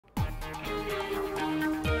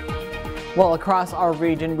Well, across our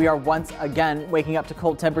region, we are once again waking up to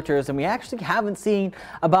cold temperatures, and we actually haven't seen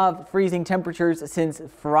above freezing temperatures since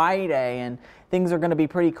Friday. And things are going to be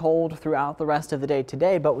pretty cold throughout the rest of the day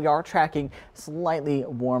today, but we are tracking slightly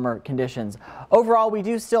warmer conditions. Overall, we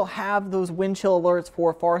do still have those wind chill alerts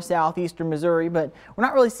for far southeastern Missouri, but we're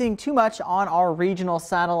not really seeing too much on our regional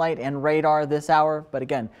satellite and radar this hour. But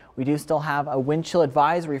again, we do still have a wind chill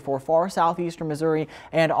advisory for far southeastern Missouri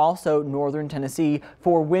and also northern Tennessee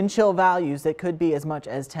for wind chill values that could be as much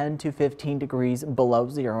as 10 to 15 degrees below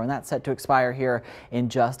zero. And that's set to expire here in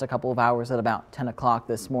just a couple of hours at about 10 o'clock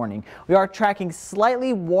this morning. We are tracking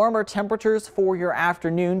slightly warmer temperatures for your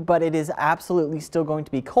afternoon, but it is absolutely still going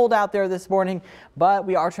to be cold out there this morning. But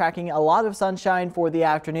we are tracking a lot of sunshine for the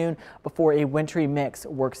afternoon before a wintry mix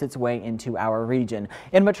works its way into our region.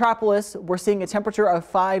 In Metropolis, we're seeing a temperature of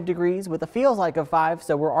 5 degrees with a feels like of 5,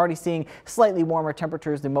 so we're already seeing slightly warmer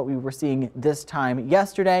temperatures than what we were seeing this time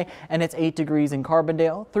yesterday. And it's 8 degrees in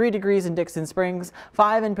Carbondale, 3 degrees in Dixon Springs,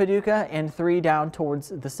 5 in Paducah, and 3 down towards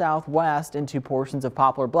the southwest into portions of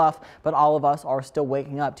Poplar Bluff. But all of us are still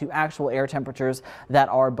waking up to actual air temperatures that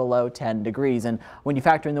are below 10 degrees. And when you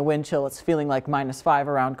factor in the wind chill, it's feeling like -5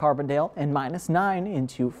 around Carbondale and -9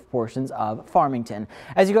 into portions of Farmington.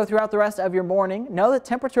 As you go throughout the rest of your morning, know that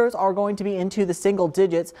temperatures are going to be into the single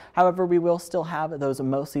digits. However, we will still have those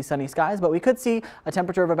mostly sunny skies, but we could see a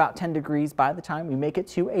temperature of about 10 degrees by the time we make it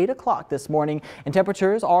to 8 o'clock this morning. And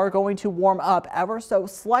temperatures are going to warm up ever so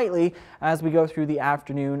slightly as we go through the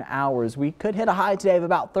afternoon hours. We could hit a high today of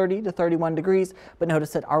about 30 to 31 degrees, but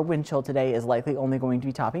notice that our wind chill today is likely only going to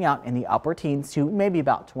be topping out in the upper teens to maybe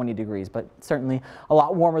about 20 degrees, but certainly a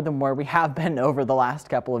lot warmer than where we have been over the last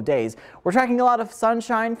couple of days. We're tracking a lot of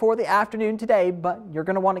sunshine for the afternoon today, but you're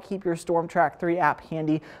going to want to keep your Storm Track 3 app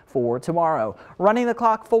handy for tomorrow. Running the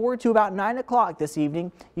clock forward to about 9 o'clock this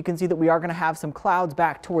evening, you can see that we are going to have some clouds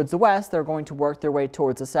back towards the west. They're going to work their way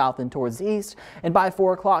towards the south and towards the east, and by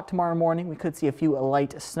 4 o'clock tomorrow morning, we could see a few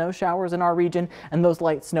light snow showers in our region, and those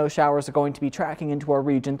light snow showers are going to be tracking into our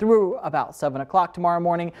region through about 7 o'clock tomorrow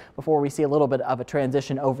morning before we see a little bit of a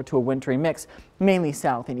transition over to a wintry mix, mainly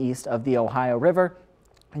south and east of the Ohio River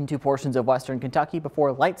into portions of western Kentucky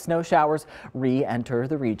before light snow showers re-enter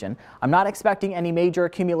the region. I'm not expecting any major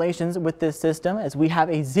accumulations with this system, as we have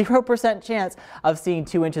a 0% chance of seeing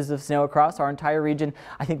 2 inches of snow across our entire region.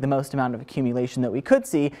 I think the most amount of accumulation that we could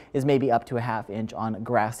see is maybe up to a ½ inch on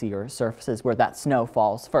grassier surfaces where that snow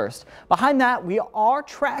falls first. Behind that, we are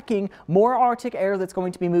tracking more Arctic air that's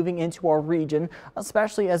going to be moving into our region,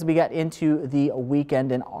 especially as we get into the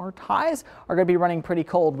weekend, and our highs are going to be running pretty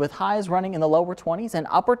cold, with highs running in the lower 20s and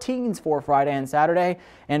upper teens for Friday and Saturday.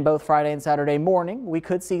 And both Friday and Saturday morning, we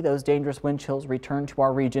could see those dangerous wind chills return to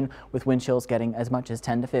our region, with wind chills getting as much as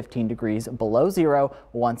 10 to 15 degrees below zero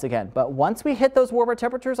once again. But once we hit those warmer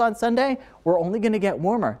temperatures on Sunday, we're only going to get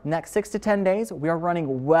warmer. Next 6 to 10 days, we are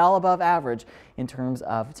running well above average in terms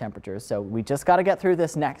of temperatures. So we just got to get through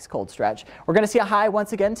this next cold stretch. We're going to see a high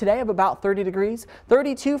once again today of about 30 degrees,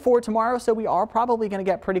 32 for tomorrow. So we are probably going to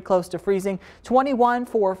get pretty close to freezing, 21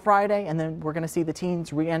 for Friday. And then we're going to see the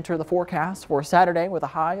teens re-enter the forecast for Saturday with a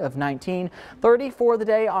high of 19, 30 for the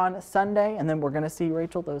day on Sunday. And then we're going to see,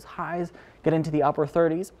 Rachel, those highs get into the upper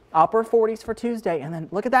 30s, upper 40s for Tuesday. And then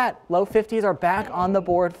look at that, low 50s are back on the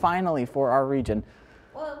board finally for our region.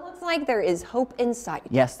 Well, it looks like there is hope in sight.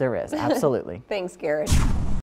 Yes, there is. Absolutely. Thanks, Garrett.